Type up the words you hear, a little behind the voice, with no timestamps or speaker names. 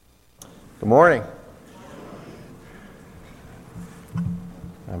Good morning.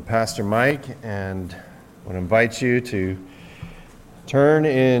 I'm Pastor Mike, and I want to invite you to turn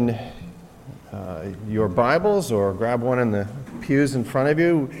in your Bibles or grab one in the pews in front of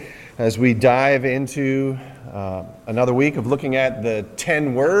you as we dive into another week of looking at the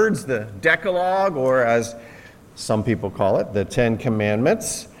 10 words, the Decalogue, or as some people call it, the 10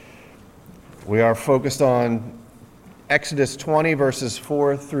 Commandments. We are focused on Exodus 20, verses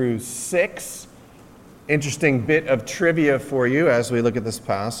 4 through 6. Interesting bit of trivia for you as we look at this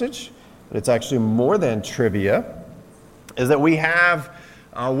passage. But it's actually more than trivia, is that we have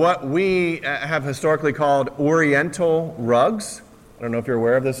what we have historically called Oriental rugs. I don't know if you're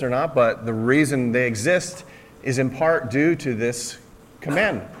aware of this or not, but the reason they exist is in part due to this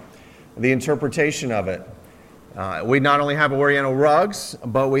commandment, the interpretation of it. We not only have Oriental rugs,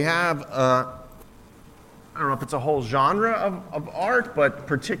 but we have I don't know if it's a whole genre of art, but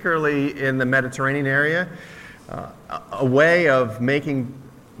particularly in the Mediterranean area, a way of making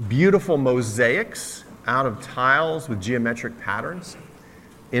beautiful mosaics out of tiles with geometric patterns,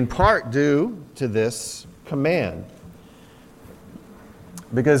 in part due to this command.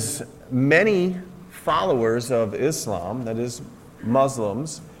 Because many followers of Islam, that is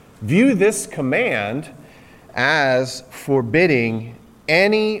Muslims, view this command as forbidding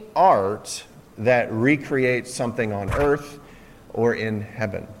any art that recreates something on earth or in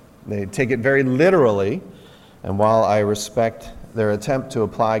heaven. They take it very literally, and while I respect their attempt to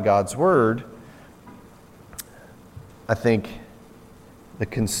apply God's word, I think the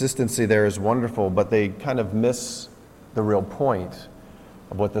consistency there is wonderful, but they kind of miss the real point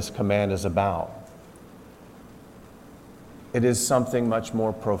of what this command is about. It is something much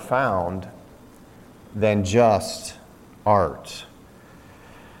more profound than just art.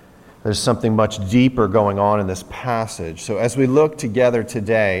 There's something much deeper going on in this passage. So as we look together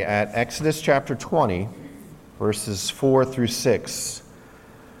today at Exodus chapter 20, verses 4 through 6,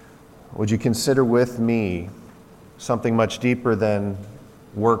 would you consider with me something much deeper than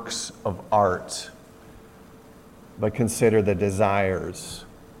works of art, but consider the desires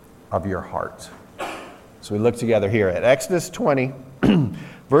of your heart. So we look together here at Exodus 20,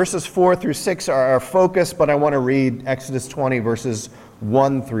 verses 4 through 6 are our focus, but I want to read Exodus 20, verses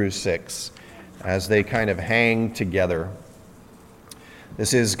 1 through 6, as they kind of hang together.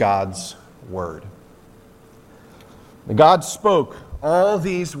 This is God's word. God spoke all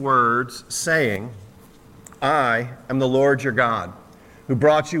these words, saying, I am the Lord your God, who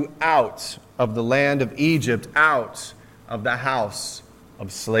brought you out of the land of Egypt, out of the house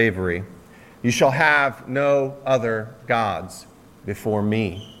of slavery. You shall have no other gods before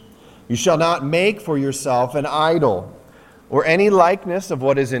me. You shall not make for yourself an idol, or any likeness of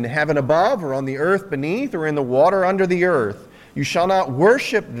what is in heaven above, or on the earth beneath, or in the water under the earth. You shall not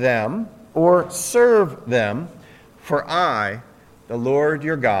worship them or serve them, for I, the Lord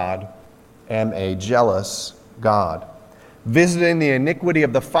your God, am a jealous God, visiting the iniquity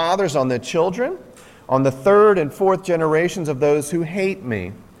of the fathers on the children, on the third and fourth generations of those who hate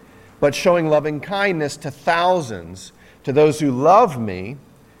me, but showing loving kindness to thousands, to those who love me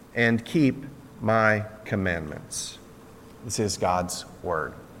and keep my commandments. This is God's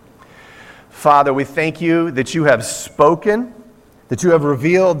word. Father, we thank you that you have spoken, that you have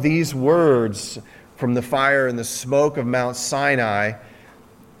revealed these words from the fire and the smoke of Mount Sinai,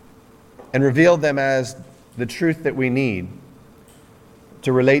 and revealed them as the truth that we need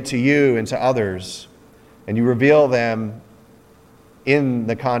to relate to you and to others. And you reveal them in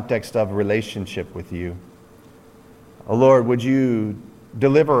the context of relationship with you. Oh Lord, would you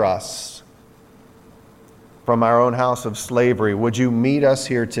deliver us from our own house of slavery? Would you meet us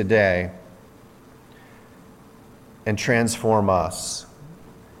here today and transform us,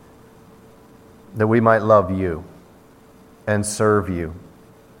 that we might love you and serve you?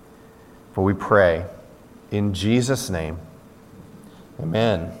 For we pray in Jesus' name.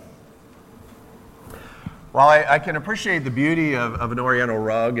 Amen. While I can appreciate the beauty of an Oriental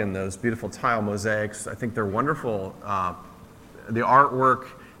rug and those beautiful tile mosaics, I think they're wonderful. The artwork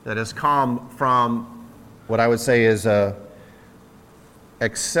that has come from what I would say is a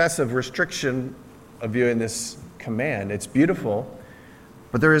excessive restriction of viewing this command. It's beautiful,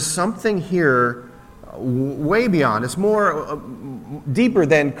 but there is something here way beyond. It's more deeper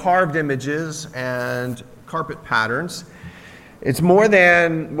than carved images and carpet patterns. It's more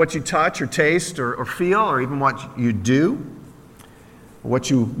than what you touch or taste or feel, or even what you do, what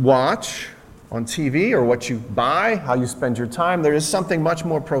you watch on TV, or what you buy, how you spend your time. There is something much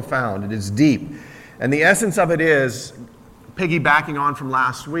more profound. It is deep. And the essence of it is, piggybacking on from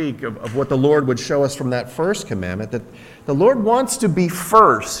last week, of what the Lord would show us from that first commandment, that the Lord wants to be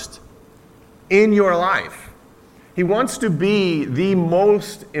first in your life. He wants to be the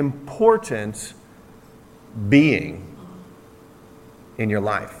most important being in your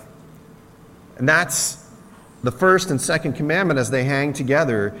life. And that's the first and second commandment as they hang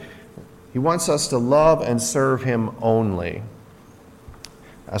together. He wants us to love and serve him only.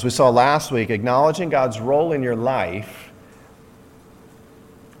 As we saw last week, acknowledging God's role in your life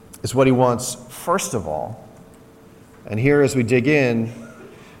is what he wants first of all. And here as we dig in,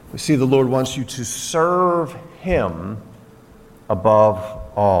 we see the Lord wants you to serve him above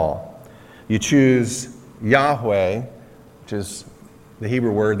all. You choose Yahweh, which is the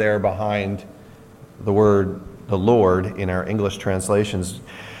Hebrew word there behind the word the Lord in our English translations.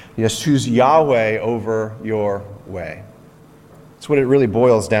 You just choose Yahweh over your way. That's what it really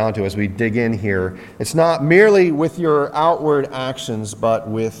boils down to as we dig in here. It's not merely with your outward actions, but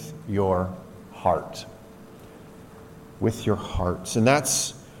with your heart. With your hearts. And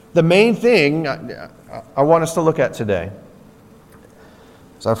that's the main thing I want us to look at today.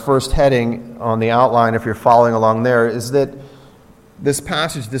 So our first heading on the outline, if you're following along there, is that this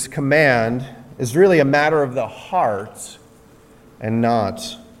passage, this command, is really a matter of the heart and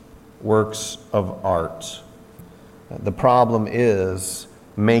not works of art. The problem is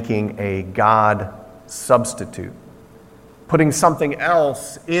making a God substitute, putting something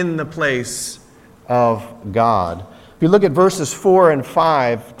else in the place of God. If you look at verses 4 and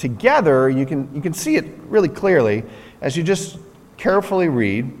 5 together, you can see it really clearly as you just carefully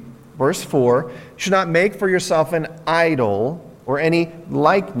read. Verse 4, you should not make for yourself an idol or any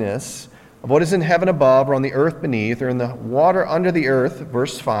likeness of what is in heaven above or on the earth beneath or in the water under the earth.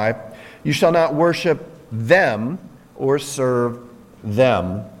 Verse 5, you shall not worship them or serve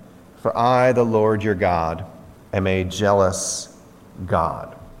them, for I, the Lord your God, am a jealous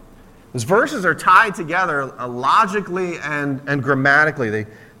God. Those verses are tied together logically and grammatically.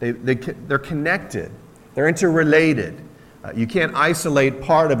 They're connected. They're interrelated. You can't isolate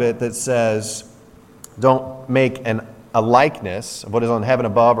part of it that says, don't make a likeness of what is on heaven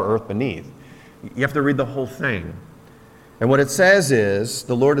above or earth beneath. You have to read the whole thing. And what it says is,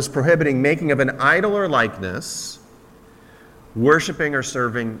 the Lord is prohibiting making of an idol or likeness, worshiping or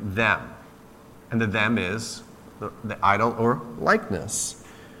serving them. And the them is the idol or likeness.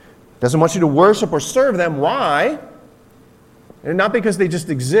 Doesn't want you to worship or serve them. Why? And not because they just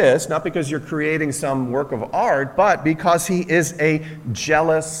exist, not because you're creating some work of art, but because he is a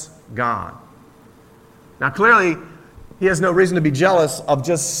jealous God. Now clearly, he has no reason to be jealous of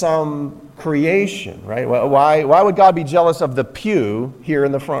just some creation, right? Why would God be jealous of the pew here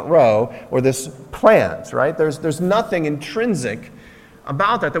in the front row or this plant, right? There's nothing intrinsic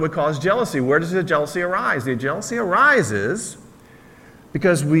about that would cause jealousy. Where does the jealousy arise? The jealousy arises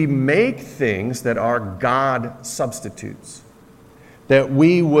because we make things that are God substitutes, that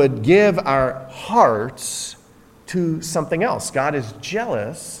we would give our hearts to something else. God is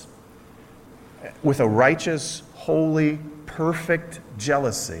jealous with a righteous, holy, perfect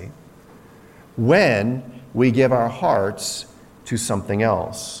jealousy when we give our hearts to something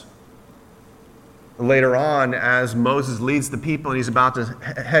else. Later on, as Moses leads the people and he's about to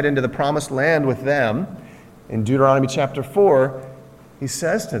head into the promised land with them, in Deuteronomy chapter 4, he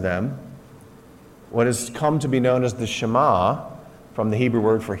says to them what has come to be known as the Shema, from the Hebrew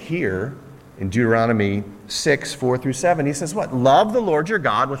word for hear, in Deuteronomy 6, 4 through 7. He says what? Love the Lord your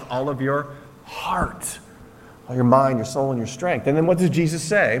God with all of your heart, all your mind, your soul, and your strength. And then what does Jesus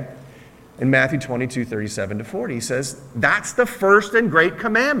say in Matthew 22, 37 to 40? He says, that's the first and great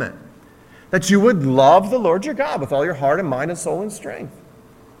commandment, that you would love the Lord your God with all your heart and mind and soul and strength.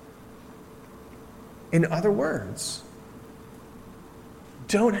 In other words,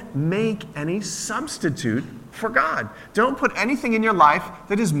 don't make any substitute for God. Don't put anything in your life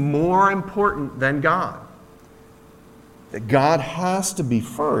that is more important than God. That God has to be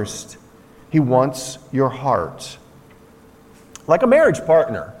first. He wants your heart. Like a marriage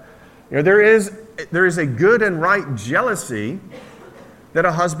partner. You know, there is a good and right jealousy that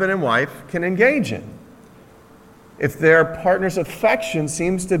a husband and wife can engage in. If their partner's affection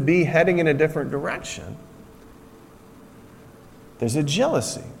seems to be heading in a different direction, there's a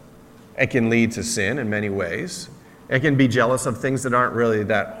jealousy. It can lead to sin in many ways. It can be jealous of things that aren't really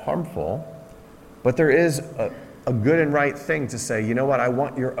that harmful. But there is a good and right thing to say, you know what, I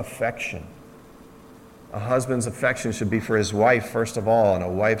want your affection. A husband's affection should be for his wife first of all, and a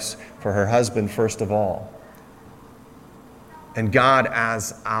wife's for her husband first of all. And God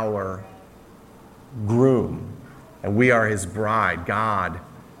as our groom, and we are his bride, God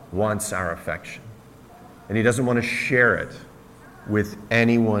wants our affection. And he doesn't want to share it with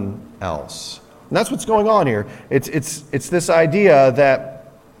anyone else. And that's what's going on here. It's this idea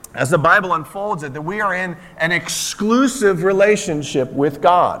that as the Bible unfolds it, that we are in an exclusive relationship with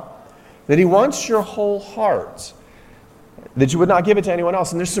God, that He wants your whole heart, that you would not give it to anyone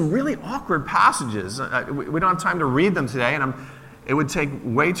else. And there's some really awkward passages. We don't have time to read them today, and it would take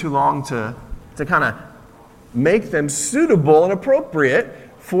way too long to kind of make them suitable and appropriate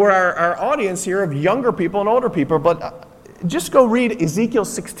for our audience here of younger people and older people. But just go read Ezekiel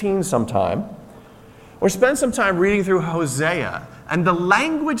 16 sometime, or spend some time reading through Hosea. And the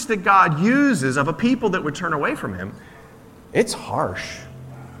language that God uses of a people that would turn away from Him, it's harsh.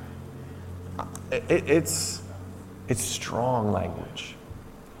 It's strong language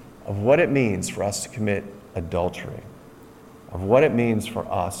of what it means for us to commit adultery, of what it means for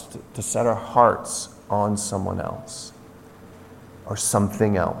us to set our hearts on someone else or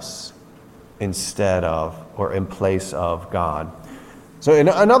something else instead of or in place of God. So in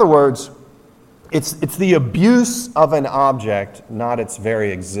other words, it's the abuse of an object, not its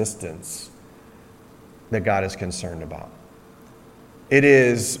very existence, that God is concerned about. It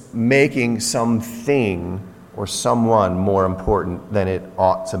is making something or someone more important than it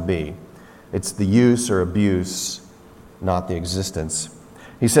ought to be. It's the use or abuse, not the existence.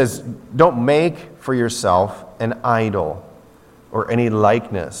 He says, don't make for yourself an idol or any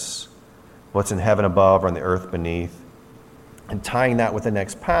likeness, what's in heaven above or on the earth beneath. And tying that with the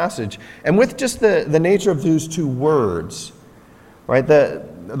next passage, and with just the nature of those two words, right?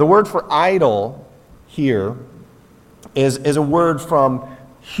 The word for idol here is a word from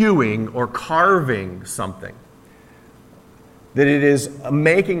hewing or carving something. That it is a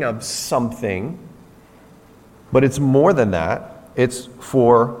making of something, but it's more than that. It's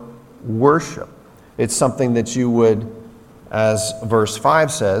for worship. It's something that you would, as verse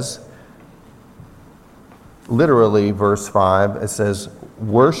 5 says, literally, verse 5, it says,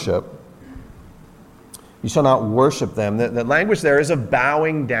 worship. You shall not worship them. The language there is of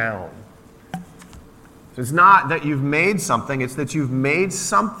bowing down. So it's not that you've made something, it's that you've made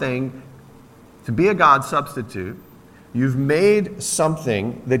something to be a God substitute. You've made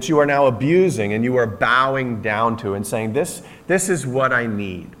something that you are now abusing and you are bowing down to and saying, this is what I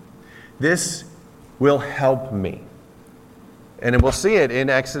need. This will help me. And we'll see it in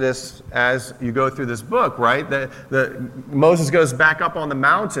Exodus as you go through this book, right? Moses goes back up on the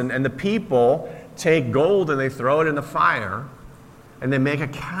mountain, and the people take gold and they throw it in the fire, and they make a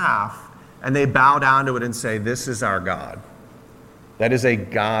calf, and they bow down to it and say, this is our God. That is a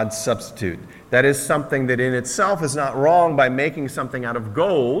God substitute. That is something that in itself is not wrong by making something out of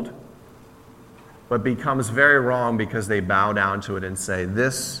gold, but becomes very wrong because they bow down to it and say,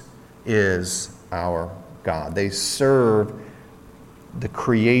 this is our God. They serve the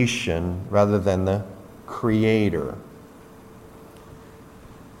creation rather than the creator.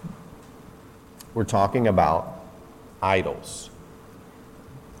 We're talking about idols.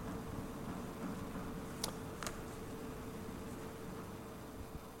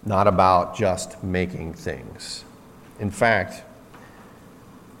 Not about just making things. In fact,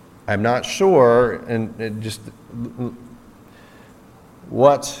 I'm not sure, and just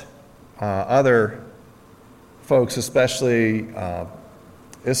what other folks, especially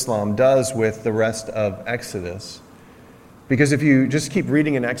Islam, does with the rest of Exodus. Because if you just keep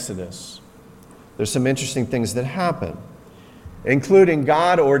reading in Exodus, there's some interesting things that happen, including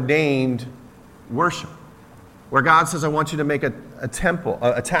God-ordained worship, where God says, I want you to make a temple,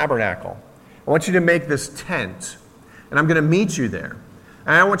 a tabernacle. I want you to make this tent, and I'm going to meet you there.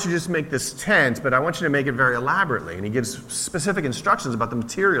 And I don't want you to just make this tent, but I want you to make it very elaborately. And he gives specific instructions about the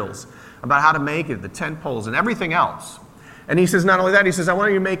materials, about how to make it, the tent poles, and everything else. And he says, not only that, he says, I want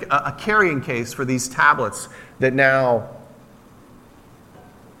you to make a carrying case for these tablets that now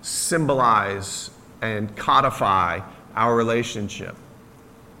symbolize and codify our relationship.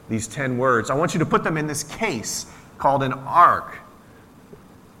 These 10 words. I want you to put them in this case called an ark.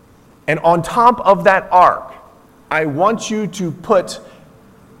 And on top of that ark, I want you to put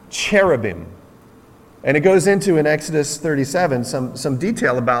cherubim. And it goes into, in Exodus 37, some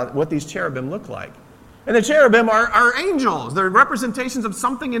detail about what these cherubim look like. And the cherubim are angels. They're representations of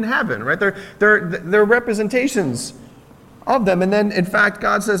something in heaven, right? They're representations of them. And then, in fact,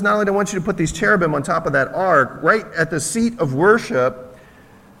 God says, not only do I want you to put these cherubim on top of that ark, right at the seat of worship,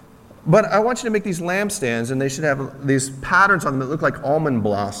 but I want you to make these lampstands, and they should have these patterns on them that look like almond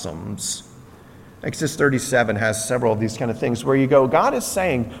blossoms. Exodus 37 has several of these kind of things where you go, God is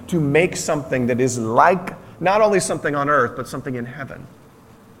saying to make something that is like not only something on earth, but something in heaven.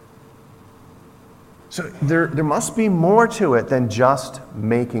 So there must be more to it than just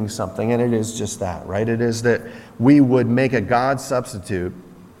making something, and it is just that, right? It is that we would make a God substitute,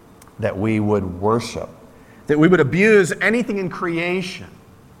 that we would worship, that we would abuse anything in creation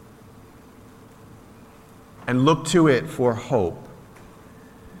and look to it for hope.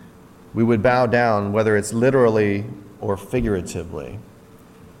 We would bow down, whether it's literally or figuratively,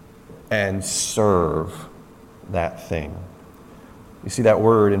 and serve that thing. You see that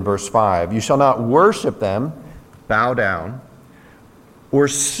word in verse 5. You shall not worship them, bow down, or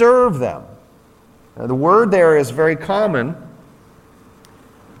serve them. Now, the word there is very common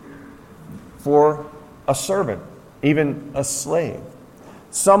for a servant, even a slave.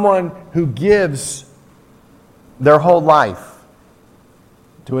 Someone who gives their whole life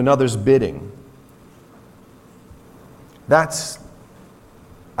to another's bidding. That's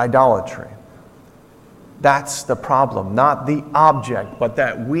idolatry. That's the problem, not the object, but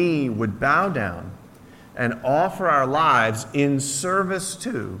that we would bow down and offer our lives in service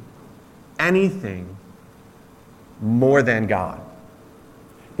to anything more than God.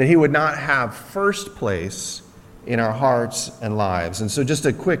 That He would not have first place in our hearts and lives. And so just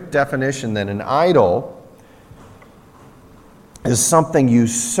a quick definition then, an idol is something you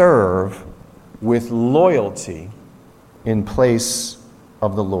serve with loyalty in place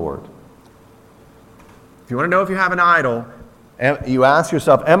of the Lord. If you want to know if you have an idol, you ask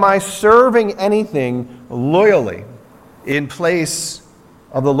yourself, am I serving anything loyally in place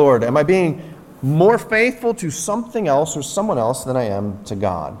of the Lord? Am I being more faithful to something else or someone else than I am to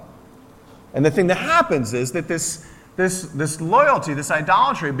God? And the thing that happens is that this loyalty, this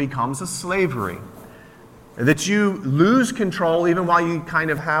idolatry becomes a slavery. That you lose control even while you kind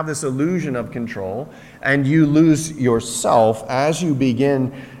of have this illusion of control, and you lose yourself as you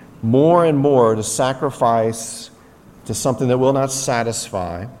begin more and more to sacrifice to something that will not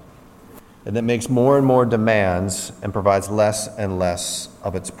satisfy, and that makes more and more demands and provides less and less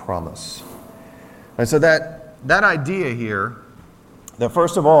of its promise. And so that idea here, that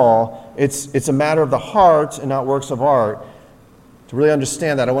first of all, it's a matter of the heart and not works of art. To really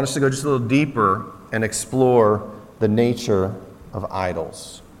understand that, I want us to go just a little deeper and explore the nature of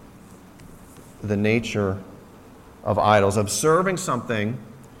idols. The nature of idols, of serving something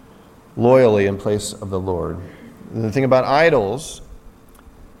loyally in place of the Lord. And the thing about idols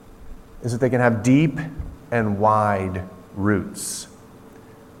is that they can have deep and wide roots.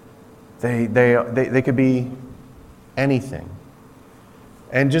 They could be anything.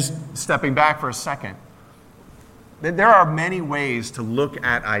 And just stepping back for a second, there are many ways to look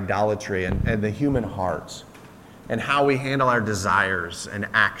at idolatry and the human heart and how we handle our desires and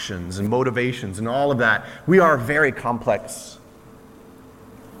actions and motivations and all of that. We are very complex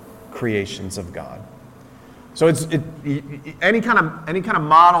creations of God. So any kind of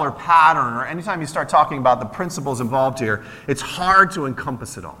model or pattern, or anytime you start talking about the principles involved here, it's hard to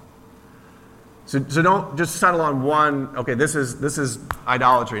encompass it all. So don't just settle on one. Okay, this is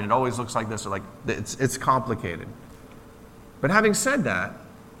idolatry, and it always looks like this, or like it's complicated. But having said that,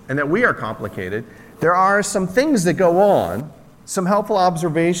 and that we are complicated, there are some things that go on, some helpful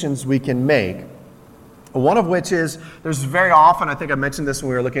observations we can make. One of which is, there's very often, I think I mentioned this when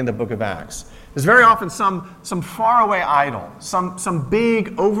we were looking at the book of Acts, there's very often some faraway idol, some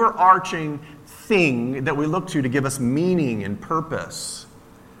big overarching thing that we look to give us meaning and purpose.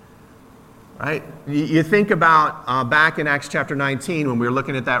 Right? You think about back in Acts chapter 19 when we were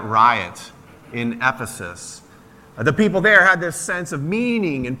looking at that riot in Ephesus. The people there had this sense of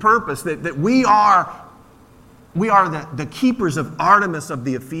meaning and purpose, that we are the keepers of Artemis of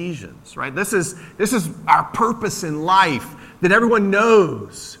the Ephesians, right? This is our purpose in life, that everyone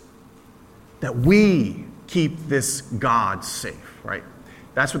knows that we keep this God safe, right?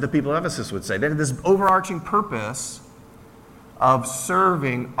 That's what the people of Ephesus would say. They had this overarching purpose of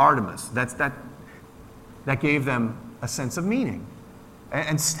serving Artemis. That gave them a sense of meaning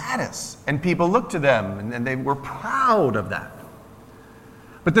and status, and people looked to them, and they were proud of that.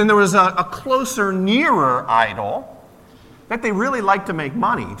 But then there was a closer, nearer idol that they really liked to make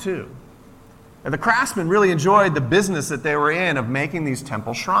money, too. And the craftsmen really enjoyed the business that they were in of making these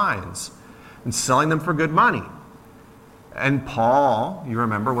temple shrines and selling them for good money. And Paul, you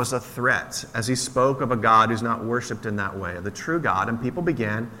remember, was a threat as he spoke of a God who's not worshipped in that way, of the true God, and people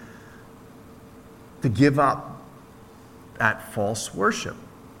began to give up that false worship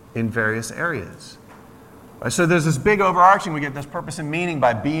in various areas. So there's this big overarching, we get this purpose and meaning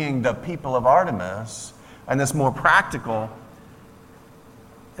by being the people of Artemis, and this more practical,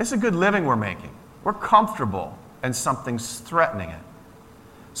 it's a good living we're making. We're comfortable, and something's threatening it.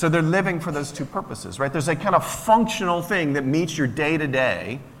 So they're living for those two purposes, right? There's a kind of functional thing that meets your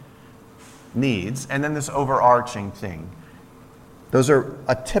day-to-day needs, and then this overarching thing. Those are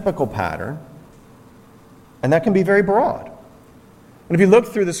a typical pattern, and that can be very broad. And if you look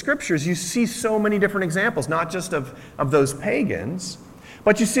through the scriptures, you see so many different examples, not just of those pagans,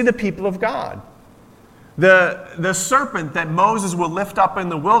 but you see the people of God. The serpent that Moses will lift up in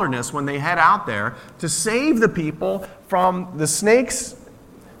the wilderness when they head out there to save the people from the snakes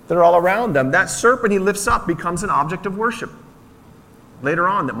that are all around them, that serpent he lifts up becomes an object of worship later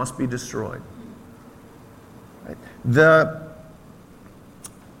on that must be destroyed. Right? The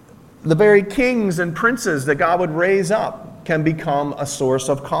very kings and princes that God would raise up can become a source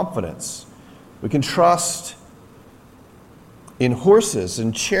of confidence. We can trust in horses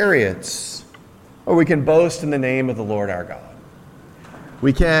and chariots, or we can boast in the name of the Lord our God.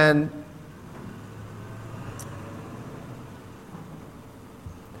 We can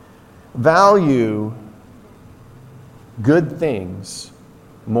value good things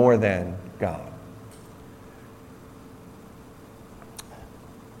more than God.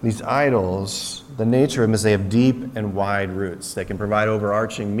 These idols, the nature of them is they have deep and wide roots. They can provide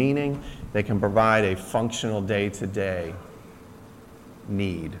overarching meaning. They can provide a functional day-to-day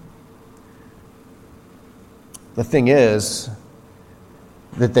need. The thing is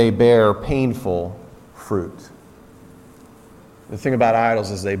that they bear painful fruit. The thing about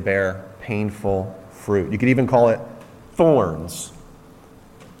idols is they bear painful fruit. You could even call it thorns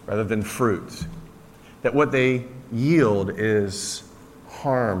rather than fruit. That what they yield is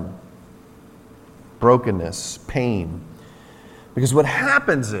harm, brokenness, pain. Because what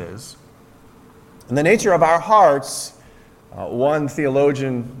happens is, in the nature of our hearts, one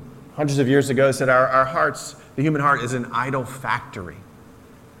theologian hundreds of years ago said our hearts, the human heart, is an idol factory.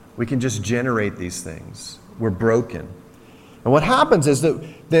 We can just generate these things. We're broken. And what happens is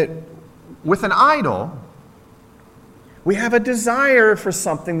that with an idol, we have a desire for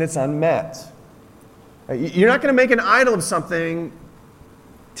something that's unmet. You're not going to make an idol of something,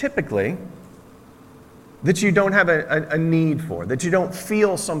 typically, that you don't have a need for, that you don't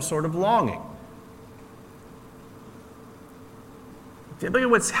feel some sort of longing. Typically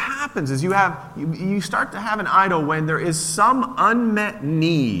what happens is you start to have an idol when there is some unmet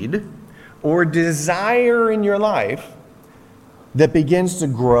need or desire in your life that begins to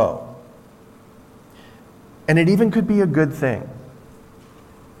grow. And it even could be a good thing.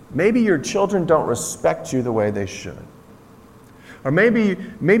 Maybe your children don't respect you the way they should. Or maybe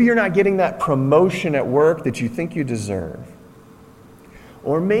you're not getting that promotion at work that you think you deserve.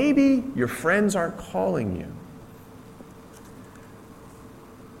 Or maybe your friends aren't calling you.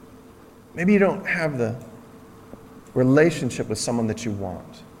 Maybe you don't have the relationship with someone that you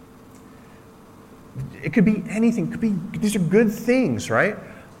want. It could be anything. These are good things, right?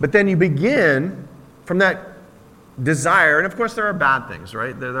 But then you begin from that desire, and of course there are bad things,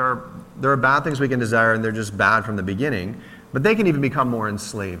 right? There are bad things we can desire, and they're just bad from the beginning. But they can even become more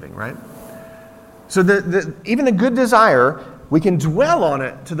enslaving, right? So even the good desire, we can dwell on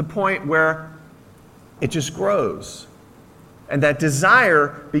it to the point where it just grows. And that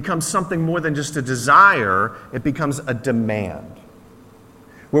desire becomes something more than just a desire. It becomes a demand.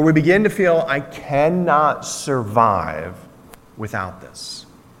 Where we begin to feel, I cannot survive without this.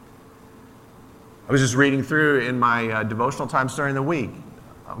 I was just reading through in my devotional times during the week.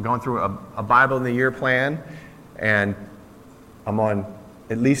 I'm going through a Bible in the Year plan, and I'm on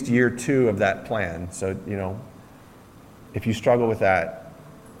at least year 2 of that plan. So, if you struggle with that,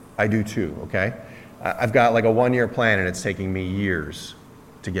 I do too, okay? I've got like a 1-year plan, and it's taking me years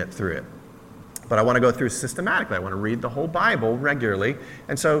to get through it. But I want to go through systematically. I want to read the whole Bible regularly,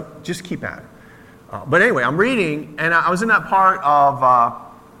 and so just keep at it. But anyway, I'm reading, and I was in that part of,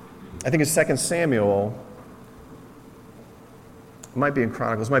 I think it's 2 Samuel. It might be in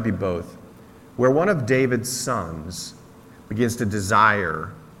Chronicles, it might be both, where one of David's sons begins to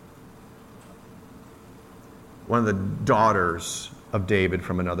desire one of the daughters of David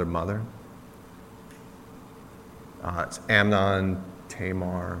from another mother. It's Amnon,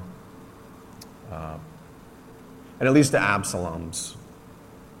 Tamar, and it leads to Absalom's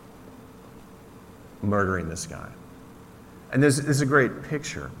murdering this guy. And there's a great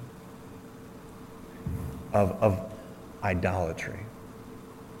picture of idolatry.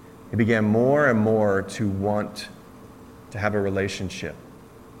 He began more and more to want to have a relationship,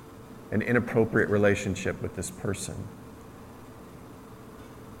 an inappropriate relationship with this person.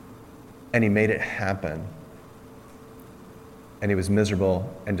 And he made it happen. And he was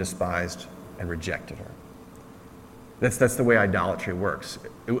miserable and despised and rejected her. That's the way idolatry works.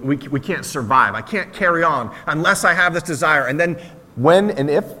 We can't survive. I can't carry on unless I have this desire. And then when and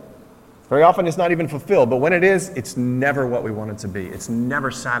if, very often it's not even fulfilled, but when it is, it's never what we want it to be. It's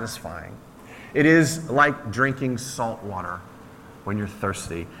never satisfying. It is like drinking salt water when you're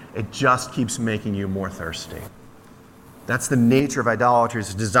thirsty. It just keeps making you more thirsty. That's the nature of idolatry.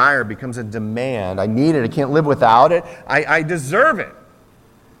 It's desire becomes a demand. I need it. I can't live without it. I deserve it.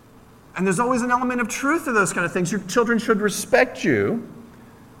 And there's always an element of truth to those kind of things. Your children should respect you.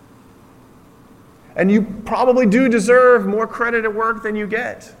 And you probably do deserve more credit at work than you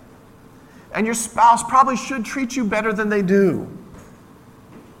get. And your spouse probably should treat you better than they do.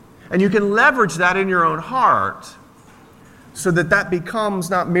 And you can leverage that in your own heart so that that becomes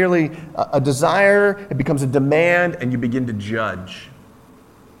not merely a desire, it becomes a demand, and you begin to judge.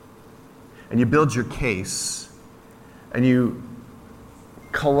 And you build your case. And you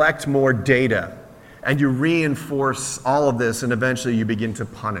collect more data. And you reinforce all of this, and eventually you begin to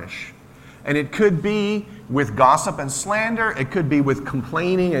punish. And it could be with gossip and slander. It could be with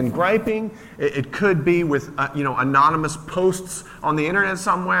complaining and griping. It could be with anonymous posts on the internet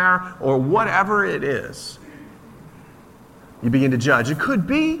somewhere, or whatever it is. You begin to judge. It could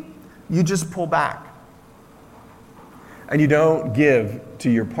be you just pull back. And you don't give to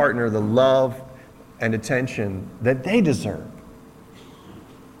your partner the love and attention that they deserve.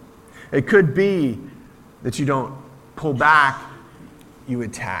 It could be that you don't pull back, you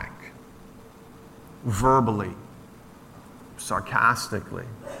attack. Verbally, sarcastically.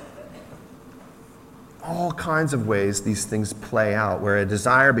 All kinds of ways these things play out, where a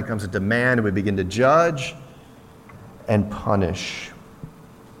desire becomes a demand, and we begin to judge and punish.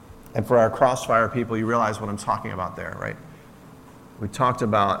 And for our Crossfire people, you realize what I'm talking about there, right? We talked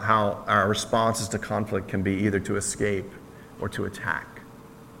about how our responses to conflict can be either to escape or to attack.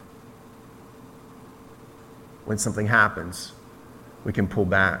 When something happens, we can pull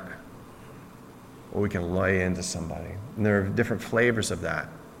back, or we can lay into somebody. And there are different flavors of that.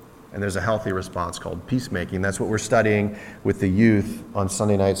 And there's a healthy response called peacemaking. That's what we're studying with the youth on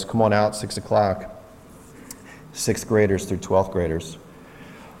Sunday nights. Come on out, 6 o'clock. 6th graders through 12th graders.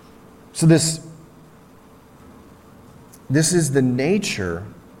 So this is the nature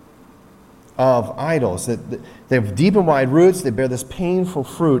of idols. That they have deep and wide roots. They bear this painful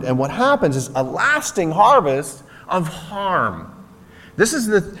fruit. And what happens is a lasting harvest of harm. This is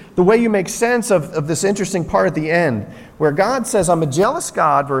the way you make sense of this interesting part at the end, where God says, I'm a jealous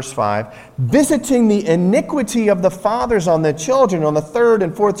God, verse 5, visiting the iniquity of the fathers on the children, on the 3rd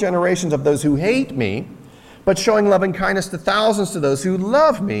and 4th generations of those who hate me, but showing loving kindness to thousands to those who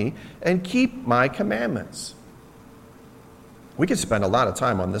love me and keep my commandments. We could spend a lot of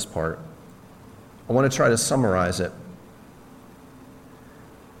time on this part. I want to try to summarize it.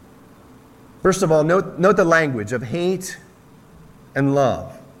 First of all, note the language of hate and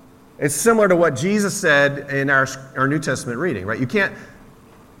love. It's similar to what Jesus said in our New Testament reading, right? You can't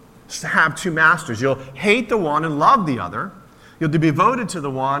have two masters. You'll hate the one and love the other. You'll be devoted to the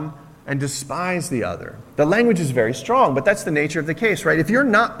one and despise the other. The language is very strong, but that's the nature of the case, right? If you're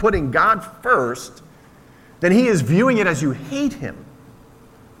not putting God first, then he is viewing it as you hate him.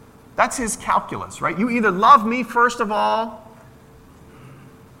 That's his calculus, right? You either love me first of all,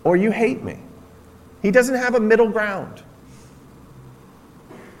 or you hate me. He doesn't have a middle ground.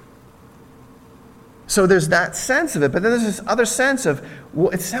 So there's that sense of it, but then there's this other sense of,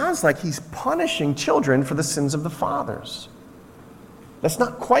 well, it sounds like he's punishing children for the sins of the fathers. That's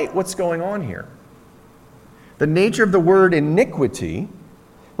not quite what's going on here. The nature of the word iniquity,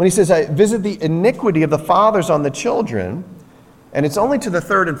 when he says, I visit the iniquity of the fathers on the children, and it's only to the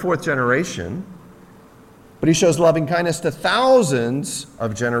 3rd and 4th generation, but he shows loving kindness to thousands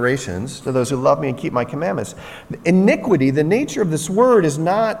of generations, to those who love me and keep my commandments. Iniquity, the nature of this word is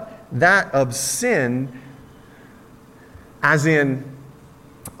not that of sin, as in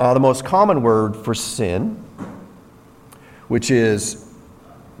the most common word for sin, which is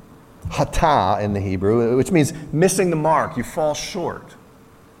hata in the Hebrew, which means missing the mark. You fall short,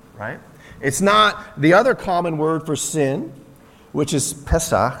 right? It's not the other common word for sin, which is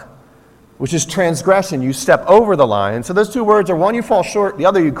pesach, which is transgression. You step over the line. So those two words are, one, you fall short, the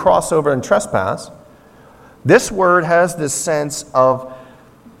other, you cross over and trespass. This word has this sense of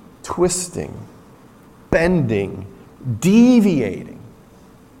twisting, bending, deviating.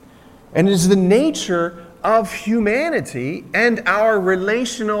 And it is the nature of humanity and our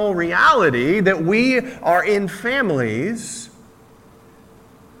relational reality that we are in families,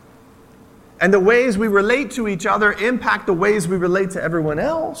 and the ways we relate to each other impact the ways we relate to everyone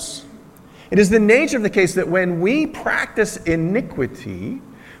else. It is the nature of the case that when we practice iniquity,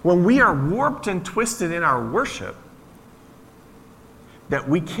 when we are warped and twisted in our worship, that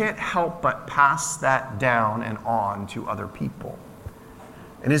we can't help but pass that down and on to other people.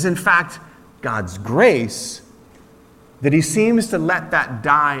 And it is in fact God's grace that he seems to let that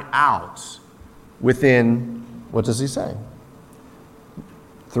die out within, what does he say?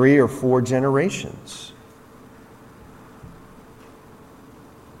 3 or 4 generations.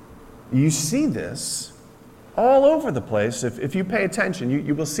 You see this all over the place. If you pay attention,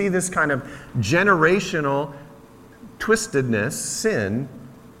 you will see this kind of generational twistedness, sin.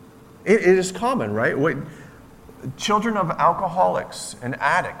 It is common, right? Children of alcoholics and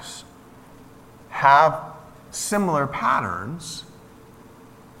addicts have similar patterns.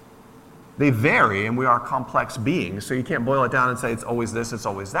 They vary, and we are complex beings, so you can't boil it down and say it's always this, it's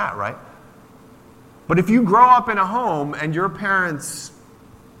always that, right? But if you grow up in a home and your parents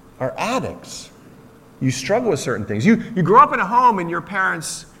are addicts, you struggle with certain things. You grow up in a home and your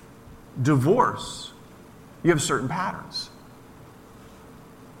parents divorce, you have certain patterns.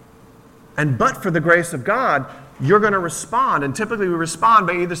 And but for the grace of God, you're going to respond. And typically we respond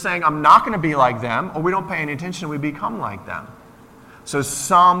by either saying, I'm not going to be like them, or we don't pay any attention, we become like them. So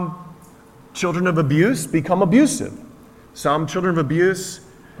some children of abuse become abusive. Some children of abuse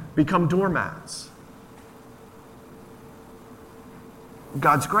become doormats.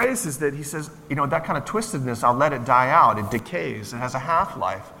 God's grace is that he says, that kind of twistedness, I'll let it die out. It decays. It has a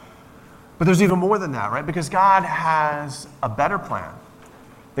half-life. But there's even more than that, right? Because God has a better plan.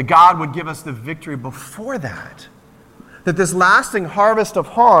 That God would give us the victory before that. That this lasting harvest of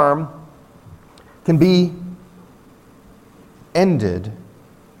harm can be ended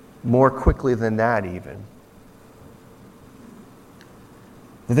more quickly than that even.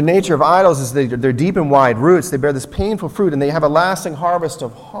 That the nature of idols is they're deep and wide roots. They bear this painful fruit and they have a lasting harvest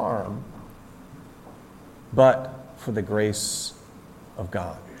of harm. But for the grace of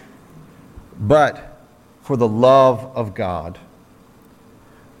God. But for the love of God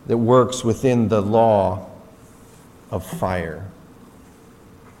that works within the law of fire.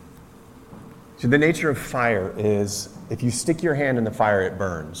 So the nature of fire is if you stick your hand in the fire, it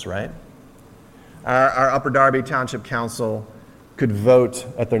burns, right? Our Upper Darby Township Council could vote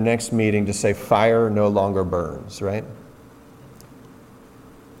at their next meeting to say fire no longer burns, right?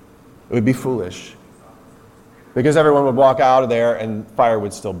 It would be foolish. Because everyone would walk out of there and fire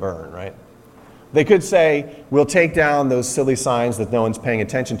would still burn, right? They could say, we'll take down those silly signs that no one's paying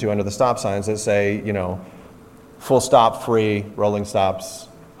attention to under the stop signs that say, full stop free, rolling stops,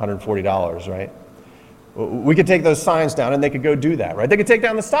 $140, right? We could take those signs down and they could go do that, right? They could take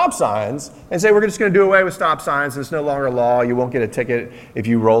down the stop signs and say, we're just going to do away with stop signs. It's no longer law. You won't get a ticket if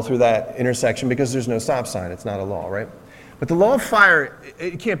you roll through that intersection because there's no stop sign. It's not a law, right? But the law of fire,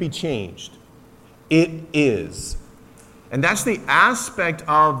 it can't be changed. It is. And that's the aspect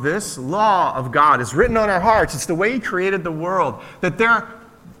of this law of God. It's written on our hearts. It's the way he created the world. That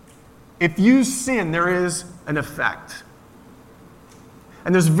if you sin, there is an effect.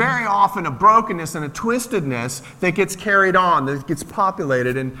 And there's very often a brokenness and a twistedness that gets carried on, that gets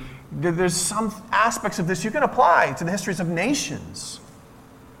populated. And there's some aspects of this you can apply to the histories of nations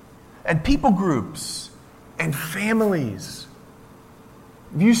and people groups and families.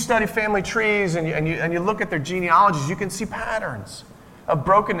 If you study family trees and you look at their genealogies, you can see patterns of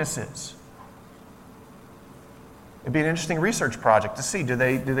brokennesses. It'd be an interesting research project to see, do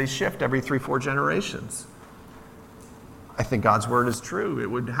they shift every 3-4 generations? I think God's word is true. It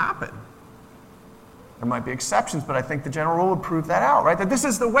would happen. There might be exceptions, but I think the general rule would prove that out, right? That this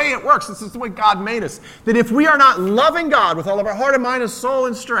is the way it works. This is the way God made us. That if we are not loving God with all of our heart and mind and soul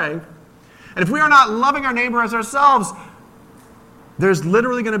and strength, and if we are not loving our neighbor as ourselves, there's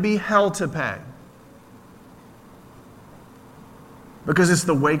literally going to be hell to pay. Because it's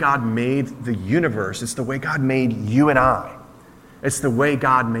the way God made the universe. It's the way God made you and I. It's the way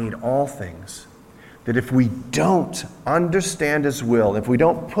God made all things. That if we don't understand his will, if we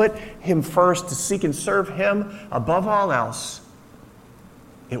don't put him first to seek and serve him above all else,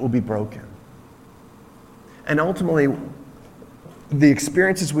 it will be broken. And ultimately, the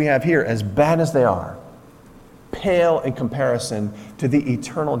experiences we have here, as bad as they are, pale in comparison to the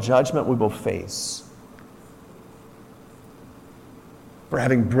eternal judgment we will face for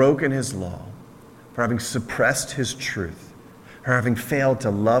having broken his law, for having suppressed his truth, for having failed to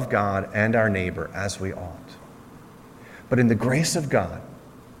love God and our neighbor as we ought. But in the grace of God,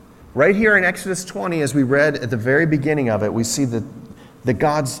 right here in Exodus 20, as we read at the very beginning of it, we see that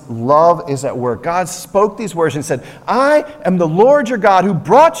God's love is at work. God spoke these words and said, I am the Lord your God who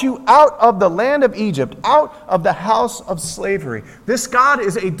brought you out of the land of Egypt, out of the house of slavery. This God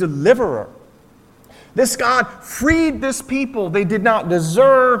is a deliverer. This God freed this people. They did not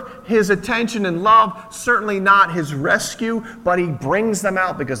deserve his attention and love, certainly not his rescue, but he brings them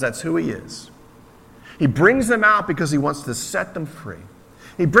out because that's who he is. He brings them out because he wants to set them free.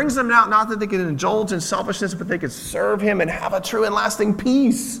 He brings them out not that they can indulge in selfishness, but they could serve him and have a true and lasting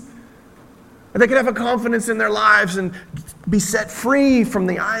peace. And they could have a confidence in their lives and be set free from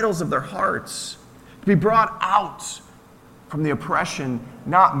the idols of their hearts. To be brought out from the oppression,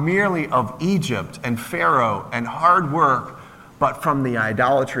 not merely of Egypt and Pharaoh and hard work, but from the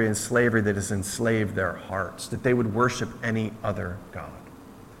idolatry and slavery that has enslaved their hearts, that they would worship any other God.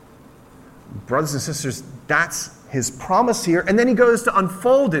 Brothers and sisters, that's his promise here. And then he goes to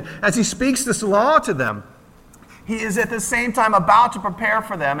unfold it as he speaks this law to them. He is at the same time about to prepare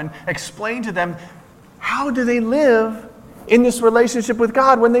for them and explain to them how do they live in this relationship with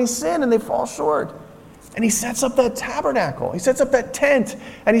God when they sin and they fall short. And he sets up that tabernacle. He sets up that tent.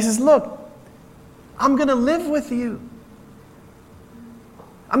 And he says, look, I'm going to live with you.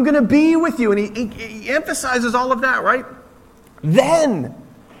 I'm going to be with you. And he emphasizes all of that, right? Then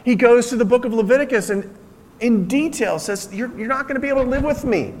he goes to the book of Leviticus and in detail says, you're not going to be able to live with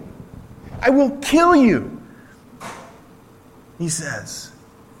me. I will kill you. He says,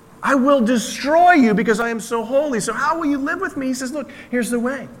 I will destroy you because I am so holy. So how will you live with me? He says, look, here's the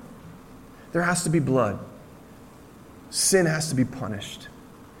way. There has to be blood. Sin has to be punished.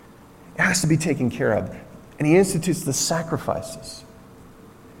 It has to be taken care of. And he institutes the sacrifices.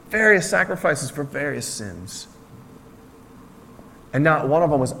 Various sacrifices for various sins. And not one of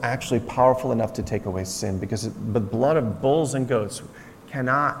them was actually powerful enough to take away sin because the blood of bulls and goats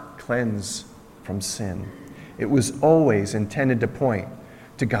cannot cleanse from sin. It was always intended to point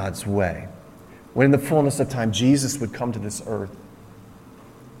to God's way. When in the fullness of time, Jesus would come to this earth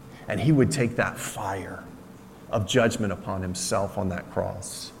and he would take that fire of judgment upon himself on that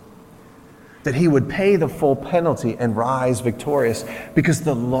cross. That he would pay the full penalty and rise victorious because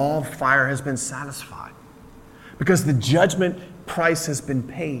the law of fire has been satisfied. Because the judgment price has been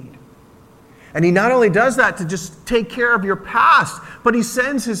paid. And he not only does that to just take care of your past, but he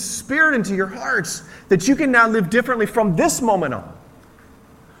sends his Spirit into your hearts that you can now live differently from this moment on.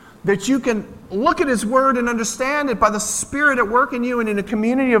 That you can look at his word and understand it by the Spirit at work in you and in a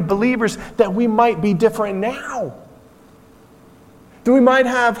community of believers that we might be different now. That we might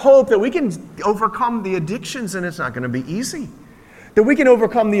have hope that we can overcome the addictions, and it's not going to be easy. That we can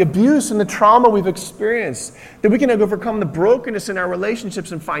overcome the abuse and the trauma we've experienced. That we can overcome the brokenness in our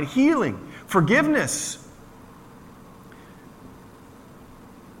relationships and find healing, forgiveness,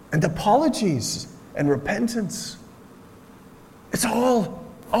 and apologies and repentance. It's all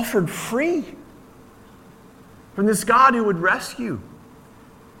offered free from this God who would rescue.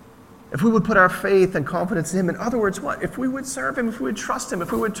 If we would put our faith and confidence in him. In other words, what? If we would serve him, if we would trust him,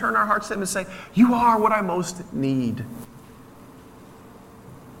 if we would turn our hearts to him and say, you are what I most need.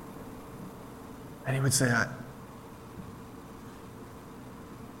 And he would say,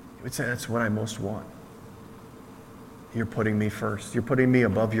 that's what I most want. You're putting me first. You're putting me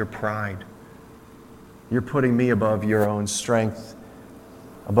above your pride. You're putting me above your own strength,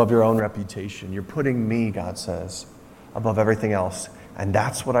 above your own reputation. You're putting me, God says, above everything else. And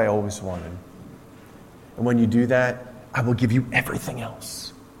that's what I always wanted. And when you do that, I will give you everything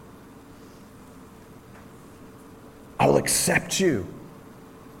else. I will accept you.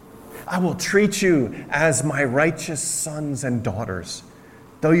 I will treat you as my righteous sons and daughters.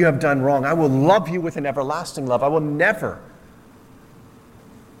 Though you have done wrong, I will love you with an everlasting love. I will never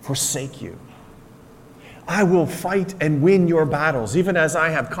forsake you. I will fight and win your battles, even as I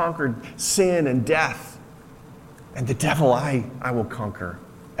have conquered sin and death. And the devil, I will conquer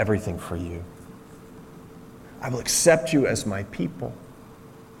everything for you. I will accept you as my people.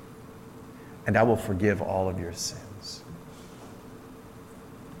 And I will forgive all of your sins.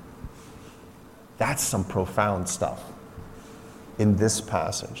 That's some profound stuff in this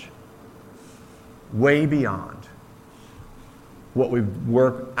passage. Way beyond what we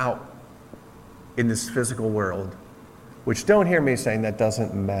work out in this physical world, which don't hear me saying that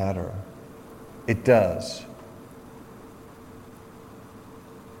doesn't matter. It does.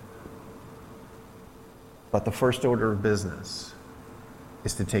 But the first order of business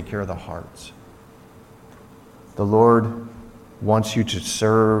is to take care of the hearts. The Lord wants you to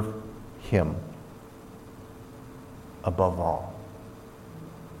serve him above all.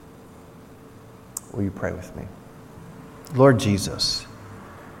 Will you pray with me? Lord Jesus,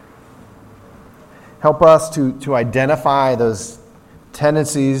 help us to identify those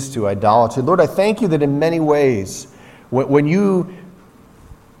tendencies to idolatry. Lord, I thank you that in many ways, when you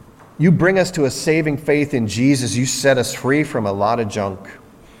bring us to a saving faith in Jesus, you set us free from a lot of junk.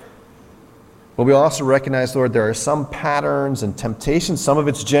 But we also recognize, Lord, there are some patterns and temptations. Some of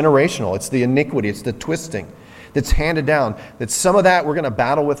it's generational. It's the iniquity. It's the twisting that's handed down. That some of that we're going to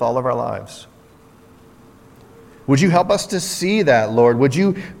battle with all of our lives. Would you help us to see that, Lord? Would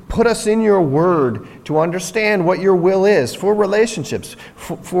you put us in your word to understand what your will is for relationships,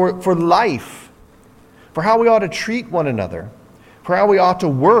 for life, for how we ought to treat one another, for how we ought to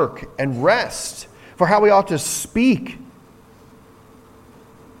work and rest, for how we ought to speak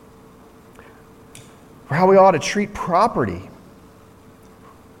for how we ought to treat property.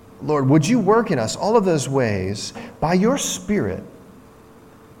 Lord, would you work in us all of those ways by your Spirit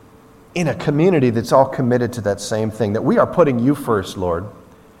in a community that's all committed to that same thing, that we are putting you first, Lord.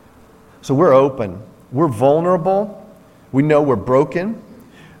 So we're open. We're vulnerable. We know we're broken.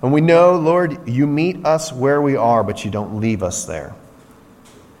 And we know, Lord, you meet us where we are, but you don't leave us there.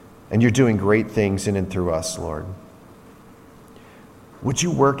 And you're doing great things in and through us, Lord. Would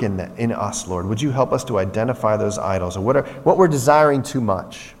you work in us, Lord? Would you help us to identify those idols and what we're desiring too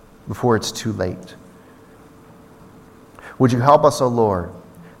much before it's too late? Would you help us, O Lord,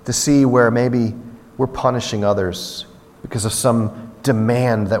 to see where maybe we're punishing others because of some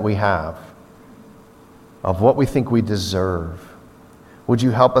demand that we have of what we think we deserve? Would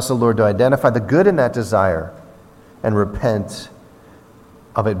you help us, O Lord, to identify the good in that desire and repent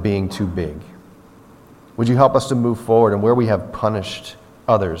of it being too big? Would you help us to move forward, and where we have punished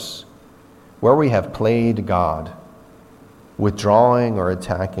others, where we have played God, withdrawing or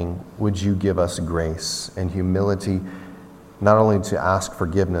attacking, would you give us grace and humility, not only to ask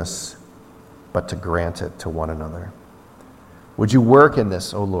forgiveness, but to grant it to one another? Would you work in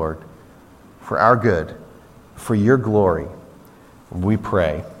this, O Lord, for our good, for your glory? We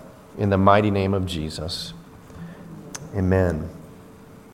pray in the mighty name of Jesus. Amen.